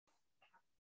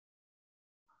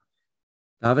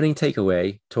Davening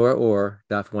takeaway, Torah or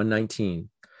Daf 119.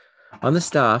 On the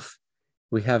Daf,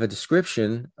 we have a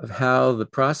description of how the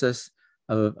process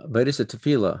of Avodas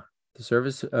Tefillah, the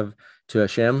service of to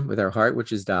Hashem with our heart,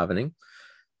 which is davening,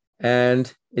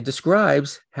 and it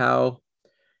describes how,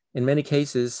 in many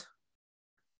cases,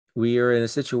 we are in a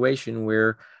situation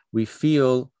where we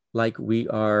feel like we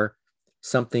are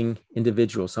something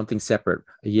individual, something separate,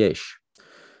 a yesh.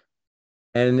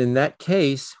 And in that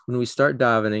case, when we start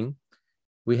davening,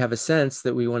 we have a sense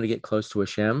that we want to get close to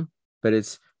Hashem, but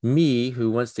it's me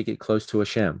who wants to get close to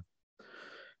Hashem.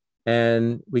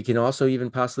 And we can also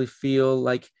even possibly feel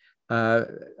like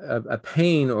a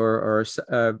pain or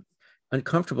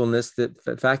uncomfortableness, that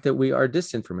the fact that we are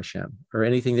distant from Hashem, or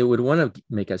anything that would want to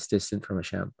make us distant from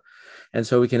Hashem. And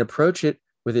so we can approach it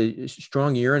with a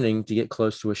strong yearning to get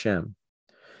close to Hashem.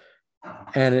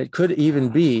 And it could even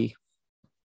be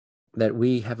that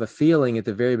we have a feeling at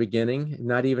the very beginning,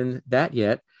 not even that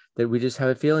yet, that we just have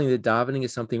a feeling that davening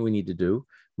is something we need to do.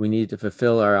 We need to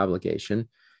fulfill our obligation.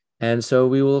 And so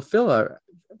we will fulfill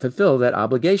that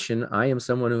obligation. I am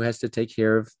someone who has to take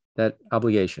care of that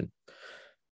obligation.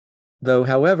 Though,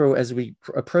 however, as we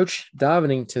approach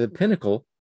davening to the pinnacle,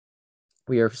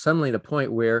 we are suddenly at a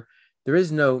point where there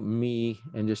is no me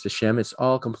and just Hashem. It's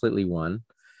all completely one.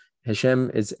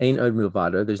 Hashem is Ein Od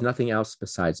Milvado. There's nothing else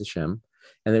besides Hashem.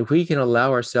 And that we can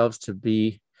allow ourselves to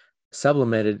be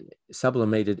sublimated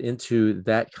into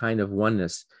that kind of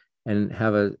oneness and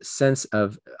have a sense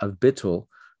of bittul,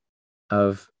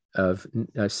 of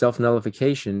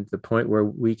self-nullification, the point where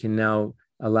we can now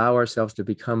allow ourselves to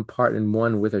become part and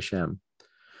one with Hashem.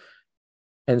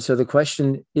 And so the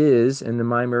question is, and the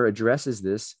mimer addresses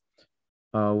this,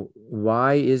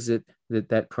 why is it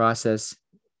that process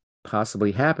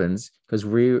possibly happens? Because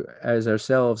we, as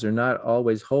ourselves, are not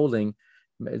always holding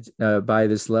by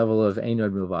this level of Ein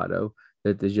Od Milvado,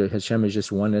 that the Hashem is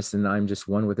just oneness and I'm just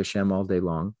one with Hashem all day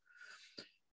long.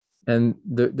 And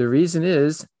the reason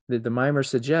is that the mimer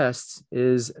suggests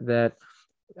is that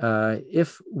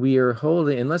if we are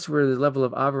holding, unless we're at the level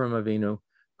of Avraham Avinu,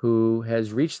 who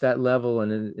has reached that level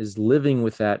and is living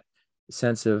with that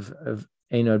sense of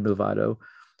Ein Od Milvado,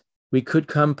 we could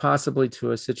come possibly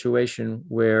to a situation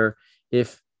where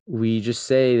if we just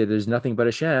say that there's nothing but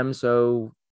Hashem,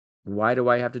 so why do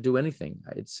I have to do anything?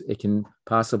 It can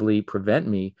possibly prevent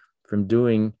me from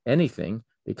doing anything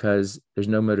because there's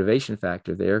no motivation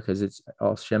factor there, because it's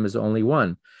all Hashem is only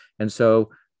one. And so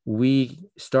we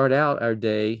start out our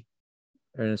day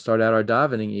and start out our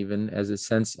davening even as a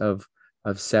sense of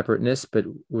separateness, but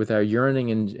with our yearning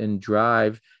and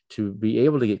drive to be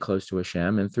able to get close to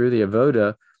Hashem. And through the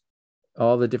avoda,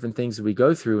 all the different things that we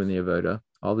go through in the avoda,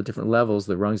 all the different levels,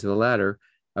 the rungs of the ladder,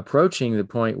 approaching the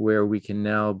point where we can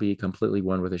now be completely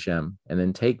one with Hashem, and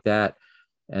then take that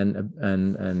and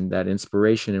that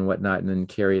inspiration and whatnot, and then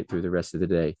carry it through the rest of the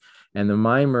day. And the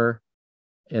mimer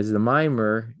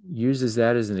uses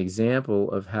that as an example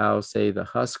of how, say, the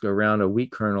husk around a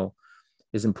wheat kernel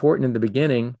is important in the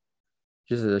beginning,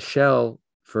 just as a shell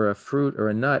for a fruit or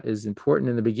a nut is important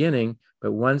in the beginning,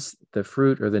 but once the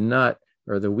fruit or the nut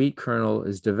or the wheat kernel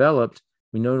is developed,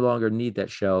 we no longer need that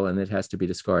shell and it has to be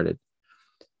discarded.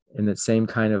 And that same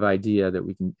kind of idea that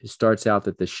it starts out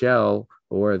that the shell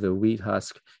or the wheat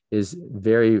husk is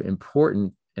very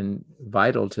important and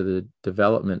vital to the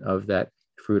development of that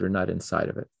fruit or nut inside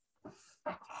of it.